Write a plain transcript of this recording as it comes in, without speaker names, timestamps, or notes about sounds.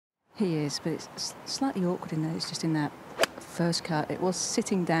He is, but it's slightly awkward in that it's just in that first cut. It was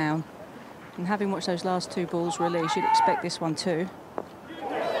sitting down, and having watched those last two balls release, you'd expect this one too.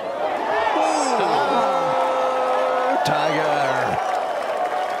 Tiger.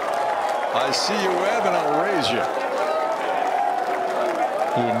 I see you, Webb, and I'll raise you.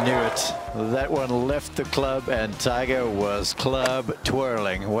 He knew it. That one left the club, and Tiger was club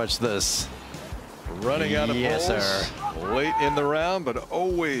twirling. Watch this. Running out of yes, balls sir. late in the round, but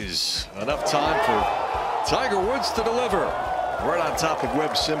always enough time for Tiger Woods to deliver. Right on top of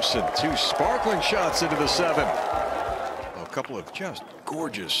Webb Simpson. Two sparkling shots into the seventh. A couple of just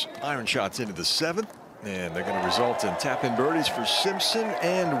gorgeous iron shots into the seventh. And they're going to result in tap-in birdies for Simpson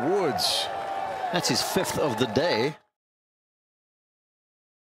and Woods. That's his fifth of the day.